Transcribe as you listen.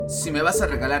Si me vas a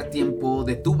regalar tiempo,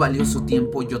 de tu valioso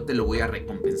tiempo, yo te lo voy a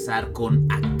recompensar con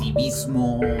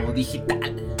activismo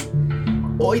digital.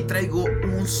 Hoy traigo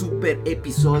un super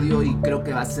episodio y creo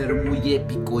que va a ser muy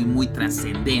épico y muy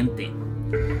trascendente.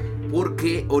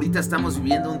 Porque ahorita estamos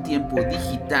viviendo un tiempo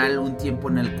digital, un tiempo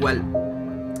en el cual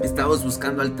estamos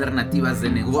buscando alternativas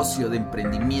de negocio, de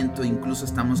emprendimiento, incluso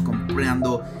estamos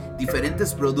comprando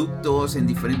diferentes productos en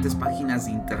diferentes páginas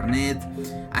de internet.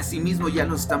 Asimismo ya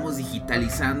lo estamos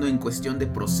digitalizando en cuestión de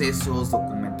procesos,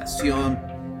 documentación,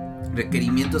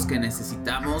 requerimientos que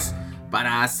necesitamos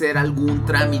para hacer algún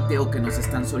trámite o que nos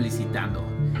están solicitando.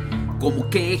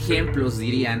 ¿Como qué ejemplos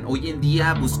dirían? Hoy en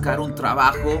día buscar un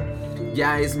trabajo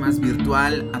ya es más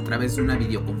virtual a través de una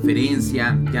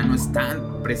videoconferencia, ya no es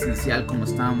tan presencial como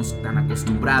estábamos tan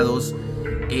acostumbrados.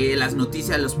 Las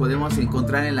noticias las podemos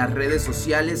encontrar en las redes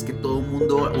sociales que todo el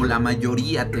mundo o la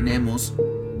mayoría tenemos,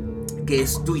 que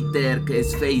es Twitter, que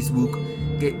es Facebook,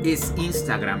 que es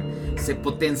Instagram. Se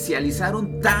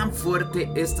potencializaron tan fuerte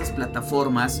estas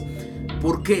plataformas.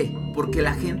 ¿Por qué? Porque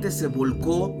la gente se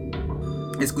volcó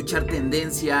a escuchar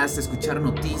tendencias, a escuchar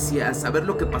noticias, a ver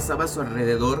lo que pasaba a su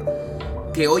alrededor,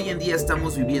 que hoy en día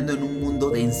estamos viviendo en un mundo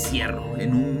de encierro,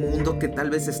 en un mundo que tal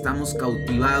vez estamos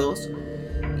cautivados.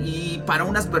 Y para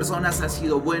unas personas ha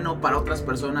sido bueno, para otras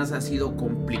personas ha sido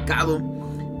complicado.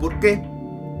 ¿Por qué?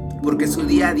 Porque su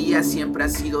día a día siempre ha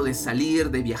sido de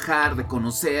salir, de viajar, de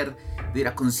conocer, de ir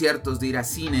a conciertos, de ir a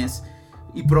cines.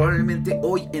 Y probablemente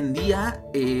hoy en día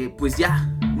pues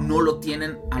ya no lo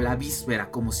tienen a la víspera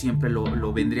como siempre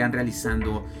lo vendrían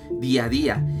realizando día a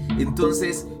día.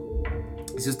 Entonces,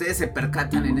 si ustedes se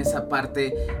percatan en esa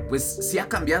parte, pues sí ha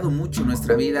cambiado mucho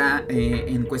nuestra vida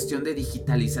en cuestión de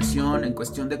digitalización, en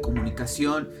cuestión de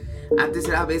comunicación. Antes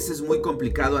era a veces muy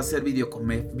complicado hacer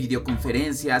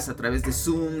videoconferencias a través de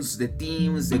Zooms, de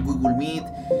Teams, de Google Meet.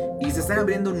 Y se están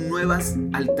abriendo nuevas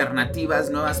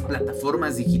alternativas, nuevas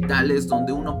plataformas digitales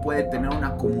donde uno puede tener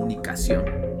una comunicación.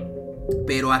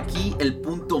 Pero aquí el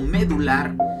punto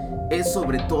medular es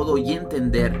sobre todo y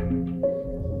entender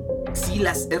si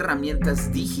las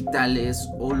herramientas digitales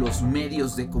o los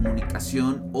medios de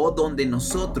comunicación o donde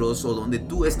nosotros o donde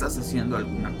tú estás haciendo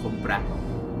alguna compra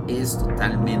es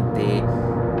totalmente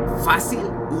fácil,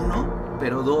 uno,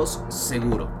 pero dos,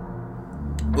 seguro.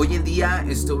 Hoy en día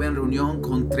estuve en reunión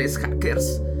con 3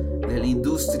 hackers de la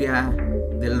industria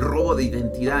del robo de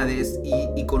identidades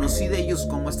y conocí de ellos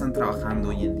cómo están trabajando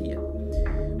hoy en día.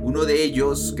 Uno de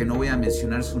ellos, que no voy a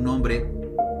mencionar su nombre,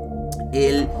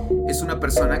 él es una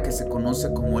persona que se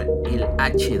conoce como el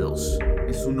H2.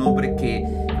 Es un hombre que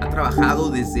ha trabajado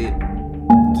desde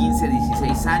 15,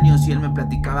 16 años y él me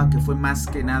platicaba que fue más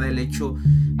que nada el hecho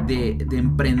de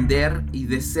emprender y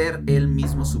de ser él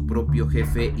mismo su propio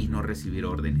jefe y no recibir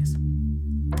órdenes.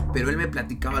 Pero él me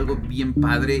platicaba algo bien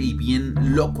padre y bien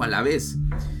loco a la vez.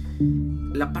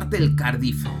 La parte del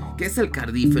CardIF. ¿Qué es el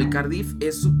CardIF? El CardIF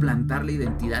es suplantar la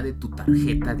identidad de tu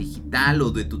tarjeta digital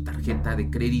o de tu tarjeta de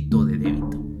crédito o de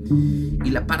débito. Y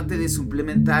la parte de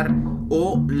suplementar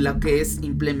o lo que es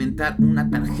implementar una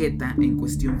tarjeta en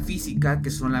cuestión física,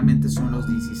 que solamente son los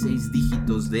 16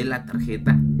 dígitos de la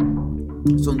tarjeta,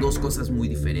 son dos cosas muy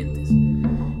diferentes.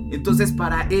 Entonces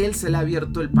para él se le ha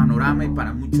abierto el panorama y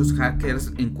para muchos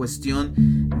hackers en cuestión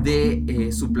de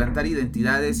suplantar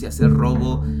identidades y hacer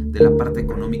robo de la parte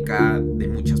económica de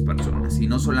muchas personas, y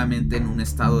no solamente en un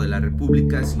estado de la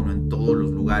república, sino en todos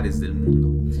los lugares del mundo.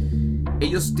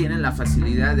 Ellos tienen la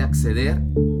facilidad de acceder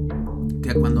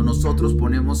que cuando nosotros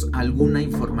ponemos alguna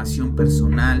información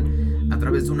personal a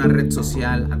través de una red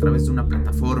social, a través de una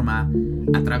plataforma,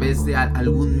 a través de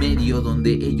algún medio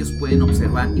donde ellos pueden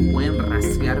observar y pueden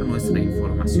rastrear nuestra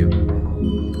información.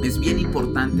 Es bien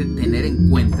importante tener en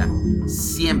cuenta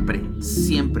siempre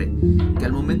que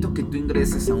al momento que tú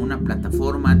ingreses a una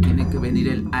plataforma tiene que venir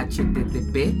el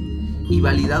HTTP y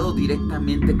validado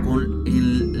directamente con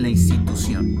la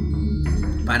institución.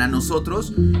 Para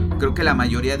nosotros, creo que la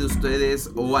mayoría de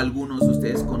ustedes o algunos de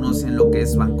ustedes conocen lo que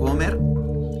es Bancomer.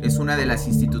 Es una de las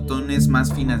instituciones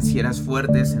más financieras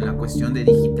fuertes en la cuestión de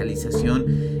digitalización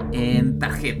en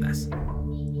tarjetas.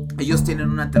 Ellos tienen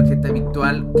una tarjeta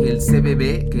virtual que el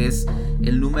CBB, que es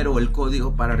el número o el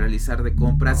código para realizar de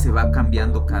compra, se va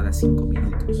cambiando cada 5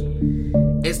 minutos.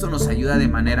 Esto nos ayuda de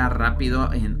manera rápida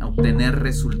en obtener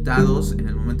resultados en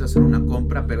el momento de hacer una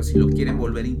compra, pero si lo quieren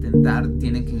volver a intentar,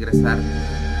 tienen que ingresar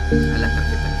a la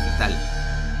tarjeta digital.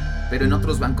 Pero en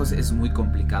otros bancos es muy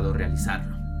complicado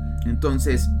realizarlo.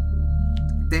 Entonces,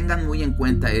 tengan muy en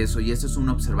cuenta eso, y eso es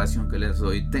una observación que les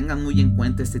doy. Tengan muy en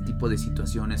cuenta este tipo de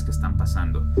situaciones que están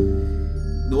pasando.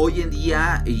 Hoy en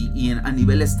día y a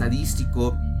nivel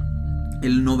estadístico,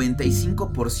 el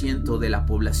 95% de la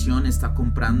población está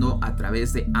comprando a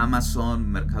través de Amazon,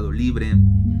 Mercado Libre,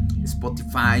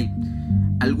 Spotify,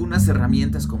 algunas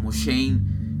herramientas como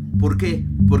Shein. ¿Por qué?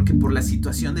 Porque por la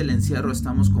situación del encierro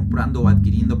estamos comprando o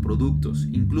adquiriendo productos.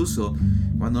 Incluso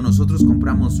cuando nosotros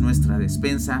compramos nuestra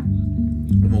despensa,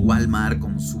 como Walmart,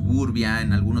 como Suburbia,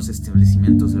 en algunos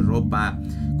establecimientos de ropa,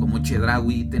 como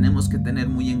Chedraui, tenemos que tener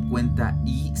muy en cuenta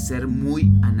y ser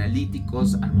muy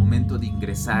analíticos al momento de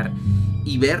ingresar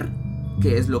y ver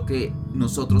qué es lo que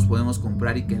nosotros podemos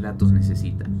comprar y qué datos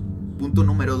necesitan. Punto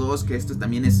número 2, que esto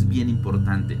también es bien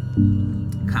importante.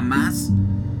 Jamás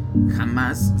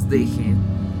deje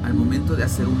al momento de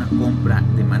hacer una compra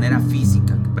de manera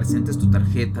física, que presentes tu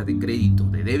tarjeta de crédito,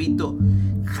 de débito,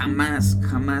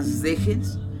 jamás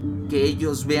dejes que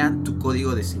ellos vean tu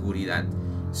código de seguridad.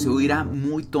 Se oirá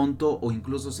muy tonto o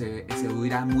incluso se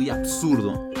oirá muy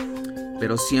absurdo,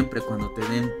 pero siempre cuando te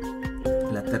den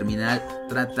la terminal,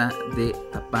 trata de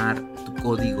tapar tu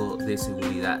código de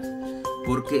seguridad,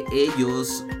 porque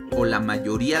ellos o la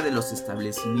mayoría de los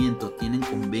establecimientos tienen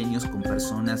convenios con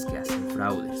personas que hacen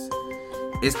fraudes.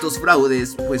 Estos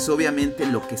fraudes, pues obviamente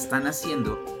lo que están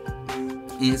haciendo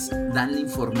es darle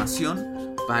información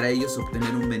para ellos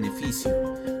obtener un beneficio.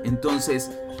 Entonces,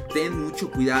 ten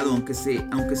mucho cuidado, aunque se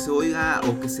oiga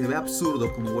o que se vea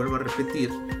absurdo, como vuelvo a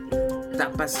repetir,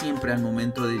 tapa siempre al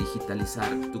momento de digitalizar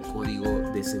tu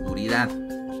código de seguridad.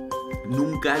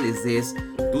 Nunca les des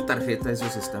tu tarjeta a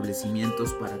esos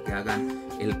establecimientos para que hagan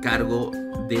el cargo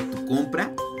de tu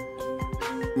compra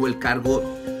o el cargo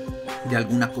de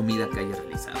alguna comida que haya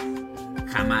realizado.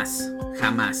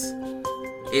 Jamás.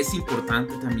 Es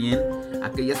importante también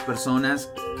aquellas personas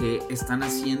que están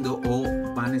haciendo o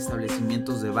van a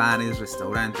establecimientos de bares,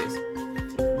 restaurantes.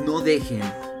 No dejen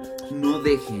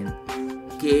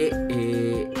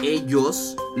que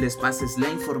ellos les pases la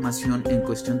información en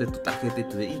cuestión de tu tarjeta y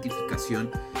tu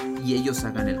identificación y ellos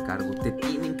hagan el cargo. Te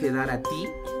tienen que dar a ti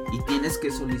y tienes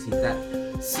que solicitar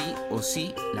sí o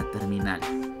sí la terminal.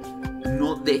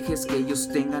 No dejes que ellos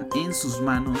tengan en sus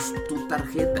manos tu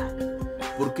tarjeta.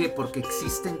 ¿Por qué? Porque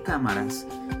existen cámaras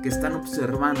que están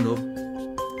observando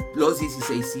los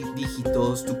 16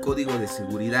 dígitos, tu código de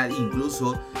seguridad,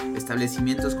 incluso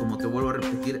establecimientos, como te vuelvo a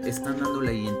repetir, están dando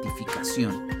la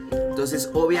identificación. Entonces,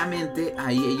 obviamente,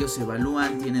 ahí ellos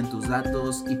evalúan, tienen tus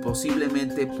datos y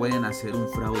posiblemente pueden hacer un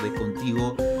fraude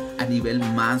contigo a nivel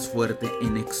más fuerte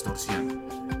en extorsión.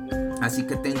 Así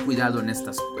que ten cuidado en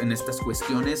estas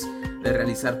cuestiones de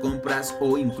realizar compras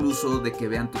o incluso de que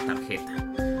vean tu tarjeta.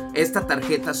 Esta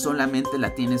tarjeta solamente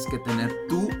la tienes que tener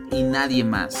tú y nadie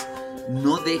más.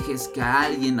 No dejes que a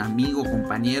alguien, amigo,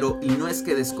 compañero, y no es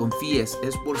que desconfíes,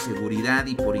 es por seguridad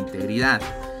y por integridad,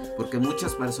 porque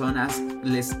muchas personas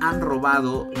les han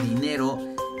robado dinero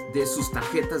de sus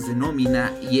tarjetas de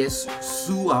nómina y es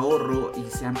su ahorro y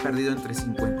se han perdido entre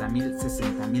 50,000 y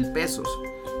 60,000 pesos.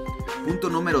 Punto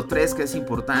número 3, que es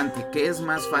importante, que es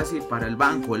más fácil para el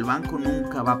banco. El banco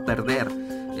nunca va a perder.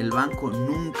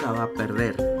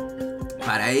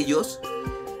 Para ellos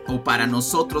o para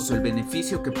nosotros, el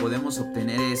beneficio que podemos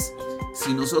obtener es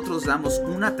si nosotros damos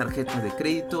una tarjeta de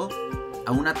crédito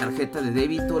a una tarjeta de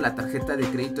débito. La tarjeta de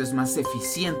crédito es más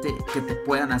eficiente que te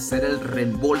puedan hacer el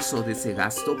reembolso de ese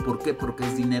gasto. ¿Por qué? Porque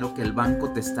es dinero que el banco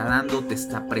te está dando, te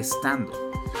está prestando.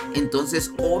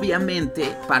 Entonces,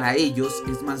 obviamente, para ellos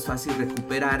es más fácil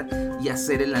recuperar y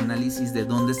hacer el análisis de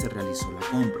dónde se realizó la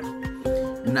compra.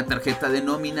 Una tarjeta de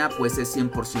nómina, pues es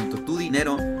 100% tu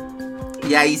dinero.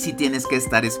 Y ahí sí tienes que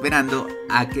estar esperando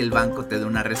a que el banco te dé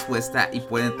una respuesta y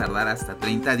pueden tardar hasta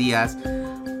 30 días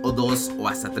o 2 o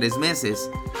hasta 3 meses.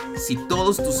 Si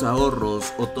todos tus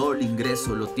ahorros o todo el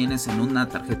ingreso lo tienes en una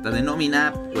tarjeta de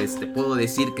nómina, pues te puedo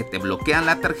decir que te bloquean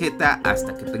la tarjeta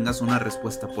hasta que tengas una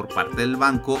respuesta por parte del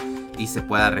banco y se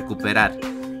pueda recuperar.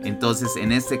 Entonces,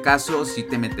 en este caso sí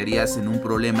te meterías en un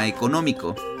problema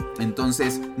económico.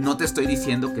 Entonces, no te estoy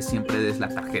diciendo que siempre des la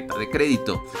tarjeta de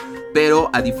crédito, pero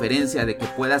a diferencia de que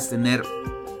puedas tener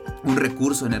un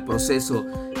recurso en el proceso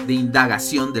de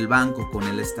indagación del banco con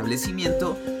el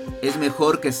establecimiento, es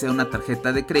mejor que sea una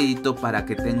tarjeta de crédito para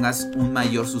que tengas un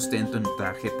mayor sustento en tu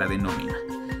tarjeta de nómina.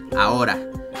 Ahora,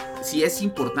 sí es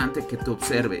importante que tú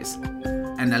observes.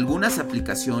 En algunas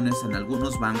aplicaciones, en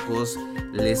algunos bancos,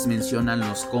 les mencionan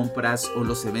las compras o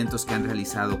los eventos que han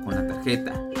realizado con la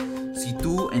tarjeta. Si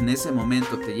tú en ese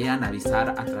momento te llegan a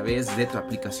avisar a través de tu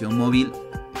aplicación móvil,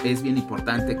 es bien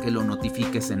importante que lo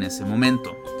notifiques en ese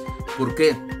momento. ¿Por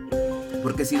qué?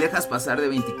 Porque si dejas pasar de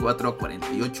 24 a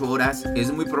 48 horas,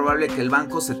 es muy probable que el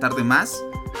banco se tarde más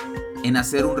en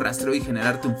hacer un rastreo y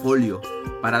generarte un folio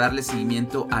para darle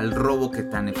seguimiento al robo que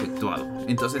te han efectuado.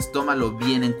 Entonces tómalo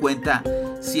bien en cuenta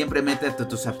Siempre métete a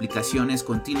tus aplicaciones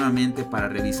continuamente para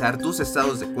revisar tus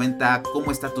estados de cuenta,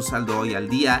 cómo está tu saldo hoy al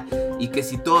día y que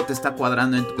si todo te está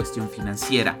cuadrando en tu cuestión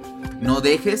financiera. No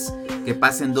dejes que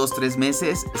pasen 2-3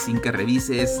 meses sin que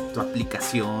revises tu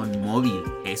aplicación móvil.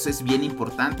 Eso es bien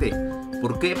importante.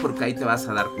 ¿Por qué? Porque ahí te vas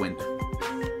a dar cuenta.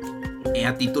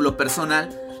 A título personal,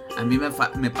 a mí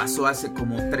me pasó hace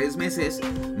como 3 meses.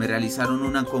 Me realizaron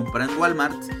una compra en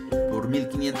Walmart por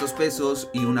 1,500 pesos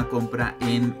y una compra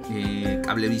en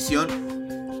Cablevisión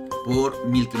por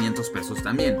 1,500 pesos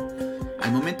también.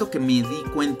 Al momento que me di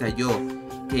cuenta yo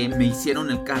que me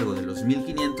hicieron el cargo de los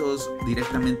 1,500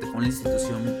 directamente con la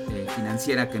institución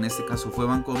financiera, que en este caso fue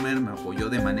Bancomer, me apoyó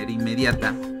de manera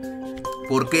inmediata.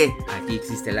 ¿Por qué? Aquí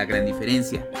existe la gran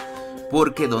diferencia.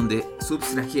 Porque donde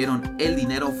sustrajeron el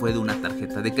dinero fue de una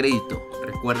tarjeta de crédito.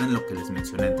 Recuerden lo que les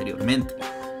mencioné anteriormente.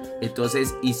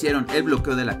 Entonces hicieron el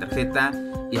bloqueo de la tarjeta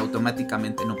y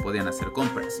automáticamente no podían hacer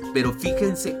compras. Pero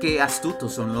fíjense qué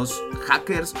astutos son los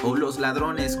hackers o los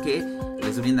ladrones que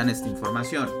les brindan esta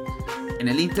información. En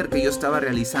el inter que yo estaba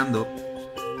realizando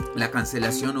la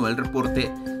cancelación o el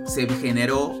reporte, se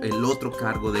generó el otro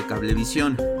cargo de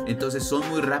Cablevisión. Entonces son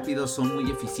muy rápidos, son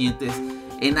muy eficientes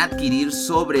en adquirir,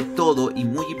 sobre todo y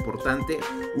muy importante,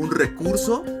 un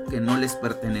recurso que no les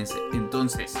pertenece.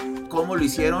 Entonces, ¿cómo lo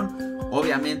hicieron?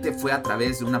 Obviamente fue a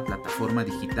través de una plataforma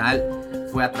digital,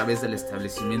 fue a través del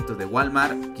establecimiento de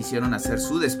Walmart. Quisieron hacer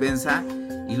su despensa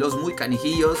y los muy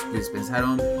canijillos pues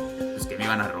pensaron pues, que me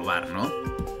iban a robar, ¿no?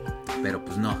 Pero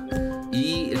pues no.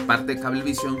 Y en parte de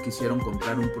Cablevisión quisieron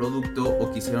comprar un producto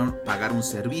o quisieron pagar un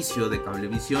servicio de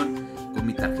Cablevisión con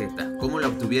mi tarjeta. ¿Cómo la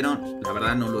obtuvieron? La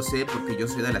verdad no lo sé, porque yo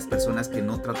soy de las personas que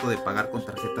no trato de pagar con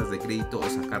tarjetas de crédito o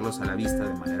sacarlos a la vista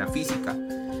de manera física.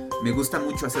 Me gusta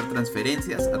mucho hacer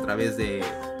transferencias a través de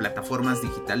plataformas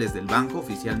digitales del banco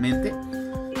oficialmente,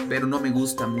 pero no me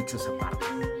gusta mucho esa parte.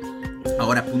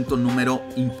 Ahora, punto número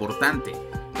importante.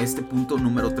 Este punto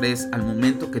número 3, al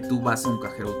momento que tú vas a un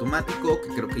cajero automático, que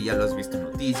creo que ya lo has visto en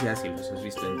noticias y lo has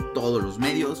visto en todos los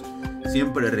medios,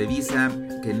 siempre revisa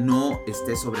que no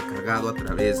esté sobrecargado a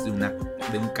través de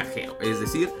un cajero. Es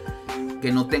decir,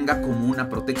 que no tenga como una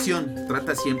protección.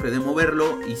 Trata siempre de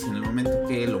moverlo y si en el momento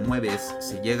que lo mueves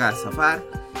se llega a zafar,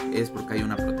 es porque hay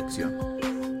una protección.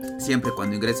 Siempre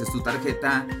cuando ingreses tu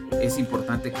tarjeta es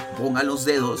importante que ponga los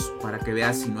dedos para que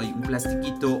veas si no hay un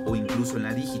plastiquito, o incluso en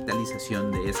la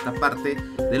digitalización de esta parte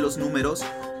de los números,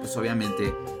 pues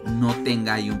obviamente no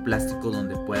tenga ahí un plástico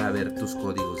donde pueda ver tus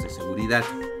códigos de seguridad.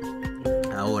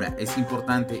 Ahora, es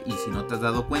importante, y si no te has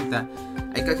dado cuenta,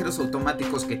 hay cajeros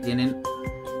automáticos que tienen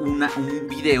un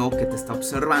video que te está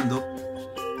observando,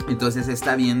 entonces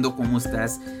está viendo cómo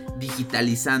estás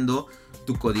digitalizando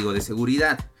tu código de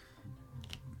seguridad.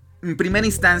 En primera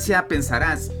instancia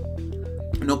pensarás,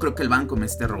 no creo que el banco me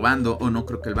esté robando o no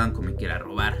creo que el banco me quiera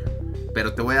robar.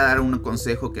 Pero te voy a dar un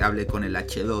consejo que hablé con el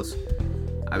H2.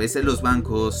 A veces los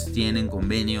bancos tienen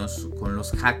convenios con los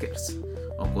hackers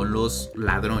o con los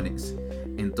ladrones.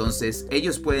 Entonces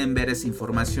ellos pueden ver esa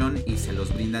información y se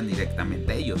los brindan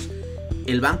directamente a ellos.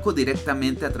 El banco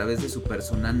directamente a través de su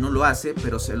personal no lo hace,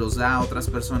 pero se los da a otras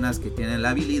personas que tienen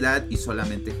la habilidad y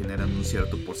solamente generan un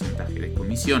cierto porcentaje de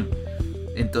comisión.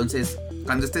 Entonces,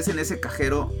 cuando estés en ese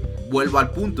cajero, vuelvo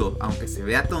al punto, aunque se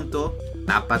vea tonto,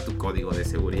 tapa tu código de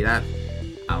seguridad,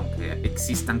 aunque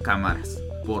existan cámaras,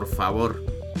 por favor.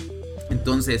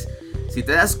 Entonces, si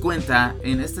te das cuenta,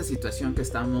 en esta situación que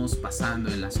estamos pasando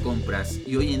en las compras,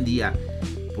 y hoy en día,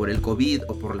 por el COVID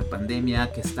o por la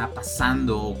pandemia que está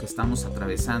pasando o que estamos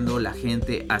atravesando, la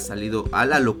gente ha salido a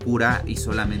la locura y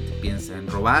solamente piensa en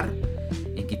robar,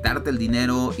 en quitarte el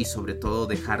dinero y sobre todo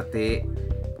dejarte,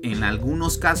 en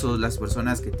algunos casos, las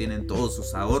personas que tienen todos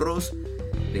sus ahorros,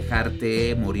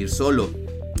 dejarte morir solo.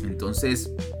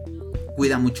 Entonces,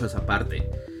 cuida mucho esa parte.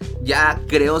 Ya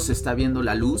creo se está viendo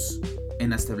la luz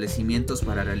en establecimientos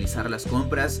para realizar las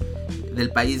compras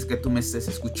del país que tú me estés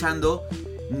escuchando.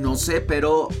 No sé,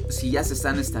 pero si ya se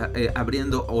están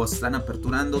abriendo o están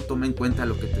aperturando, toma en cuenta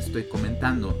lo que te estoy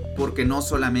comentando, porque no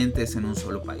solamente es en un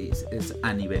solo país, es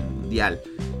a nivel mundial.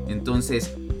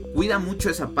 Entonces, cuida mucho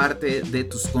esa parte de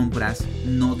tus compras,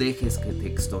 no dejes que te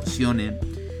extorsionen,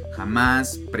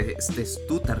 jamás prestes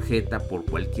tu tarjeta por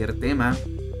cualquier tema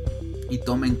y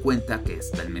toma en cuenta que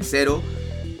hasta el mesero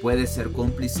puede ser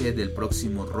cómplice del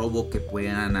próximo robo que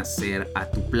puedan hacer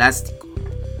a tu plástico.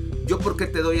 ¿Yo por qué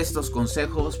te doy estos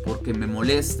consejos? Porque me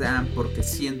molesta, porque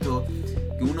siento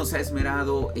que uno se ha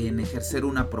esmerado en ejercer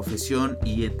una profesión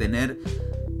y en tener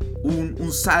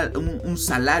un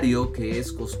salario que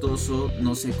es costoso.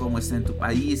 No sé cómo está en tu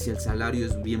país, si el salario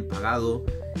es bien pagado.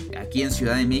 Aquí en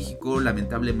Ciudad de México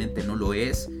lamentablemente no lo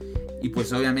es. y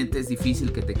pues obviamente es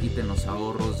difícil que te quiten los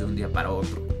ahorros de un día para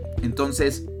otro.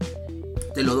 Entonces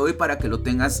te lo doy para que lo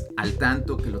tengas al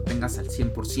tanto, que lo tengas al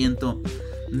 100%.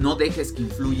 No dejes que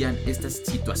influyan estas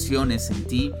situaciones en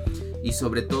ti, y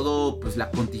sobre todo pues la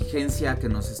contingencia que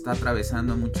nos está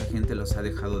atravesando, mucha gente los ha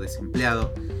dejado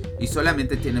desempleado y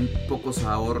solamente tienen pocos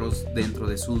ahorros dentro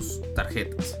de sus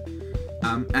tarjetas.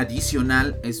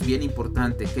 Adicional, es bien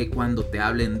importante que cuando te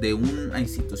hablen de una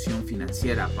institución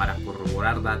financiera para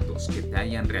corroborar datos que te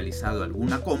hayan realizado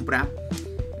alguna compra,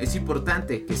 es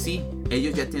importante que sí,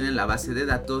 ellos ya tienen la base de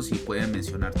datos y pueden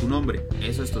mencionar tu nombre.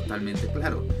 Eso es totalmente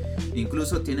claro.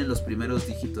 Incluso tienen los primeros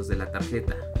dígitos de la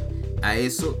tarjeta. A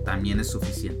eso también es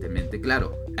suficientemente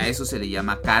claro. A eso se le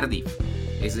llama CardIF.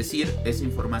 Es decir, esa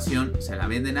información se la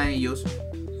venden a ellos,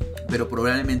 pero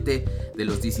probablemente de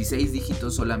los 16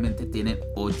 dígitos solamente tienen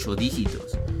 8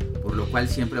 dígitos. Por lo cual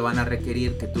siempre van a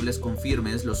requerir que tú les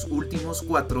confirmes los últimos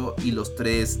 4 y los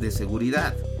 3 de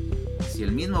seguridad. Si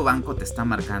el mismo banco te está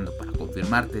marcando para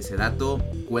confirmarte ese dato,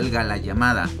 cuelga la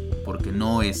llamada, porque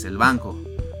no es el banco.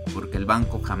 Porque el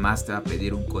banco jamás te va a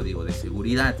pedir un código de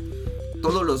seguridad.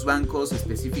 Todos los bancos,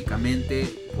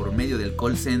 específicamente por medio del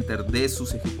call center de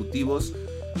sus ejecutivos,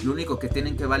 lo único que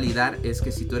tienen que validar es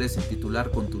que si tú eres el titular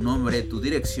con tu nombre, tu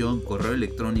dirección, correo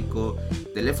electrónico,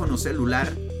 teléfono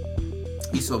celular,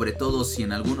 y sobre todo si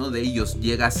en alguno de ellos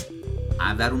llegas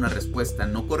a dar una respuesta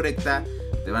no correcta,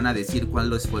 te van a decir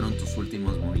cuáles fueron tus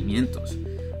últimos movimientos.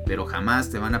 Pero jamás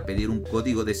te van a pedir un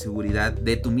código de seguridad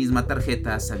de tu misma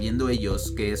tarjeta, sabiendo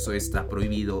ellos que eso está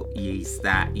prohibido y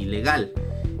está ilegal.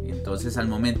 Entonces, al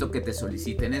momento que te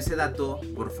soliciten ese dato,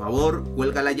 por favor,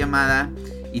 cuelga la llamada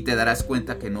y te darás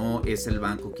cuenta que no es el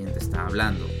banco quien te está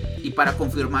hablando. Y para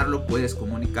confirmarlo, puedes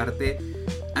comunicarte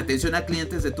atención a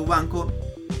clientes de tu banco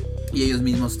y ellos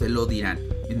mismos te lo dirán.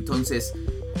 Entonces,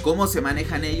 ¿cómo se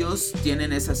manejan ellos?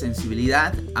 Tienen esa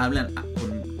sensibilidad, hablan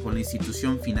con la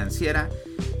institución financiera,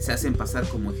 se hacen pasar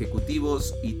como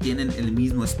ejecutivos y tienen el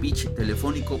mismo speech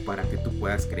telefónico para que tú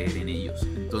puedas creer en ellos.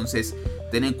 Entonces,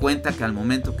 ten en cuenta que al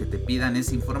momento que te pidan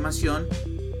esa información,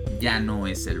 ya no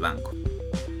es el banco.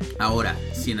 Ahora,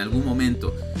 si en algún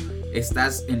momento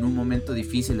estás en un momento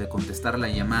difícil de contestar la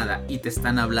llamada y te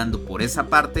están hablando por esa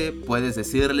parte, puedes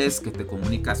decirles que te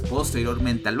comunicas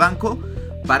posteriormente al banco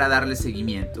para darle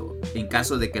seguimiento. En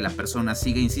caso de que la persona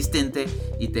siga insistente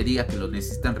y te diga que lo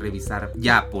necesitan revisar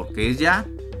ya porque es ya,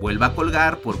 vuelva a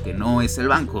colgar porque no es el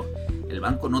banco. El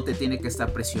banco no te tiene que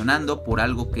estar presionando por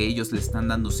algo que ellos le están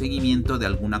dando seguimiento de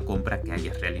alguna compra que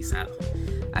hayas realizado.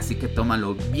 Así que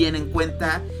tómalo bien en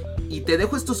cuenta y te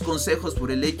dejo estos consejos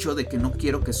por el hecho de que no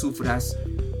quiero que sufras,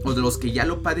 o de los que ya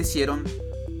lo padecieron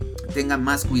tengan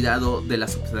más cuidado de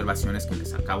las observaciones que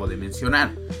les acabo de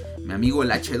mencionar. Mi amigo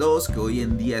el H2, que hoy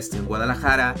en día está en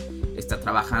Guadalajara, está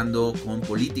trabajando con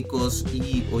políticos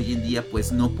y hoy en día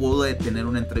pues no puedo tener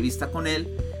una entrevista con él,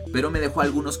 pero me dejó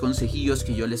algunos consejillos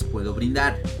que yo les puedo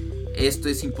brindar. Esto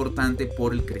es importante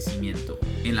por el crecimiento.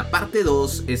 En la parte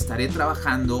 2 estaré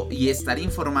trabajando y estaré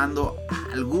informando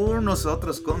algunos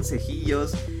otros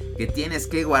consejillos que tienes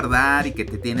que guardar y que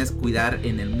te tienes que cuidar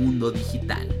en el mundo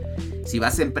digital. Si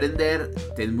vas a emprender,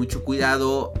 ten mucho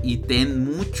cuidado y ten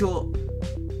mucho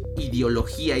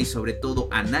ideología y sobre todo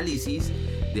análisis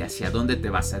de hacia dónde te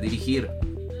vas a dirigir.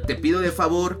 Te pido de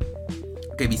favor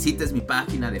que visites mi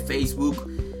página de Facebook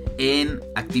en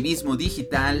Activismo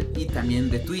Digital y también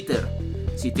de Twitter.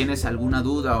 Si tienes alguna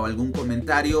duda o algún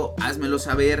comentario, házmelo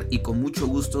saber y con mucho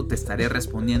gusto te estaré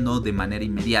respondiendo de manera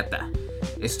inmediata.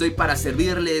 Estoy para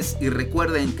servirles y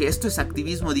recuerden que esto es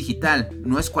Activismo Digital,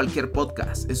 no es cualquier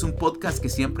podcast. Es un podcast que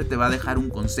siempre te va a dejar un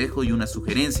consejo y una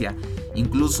sugerencia,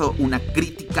 incluso una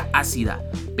crítica ácida,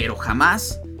 pero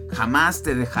jamás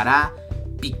te dejará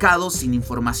picado sin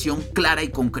información clara y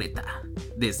concreta.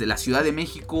 Desde la Ciudad de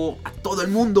México a todo el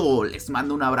mundo, les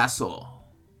mando un abrazo.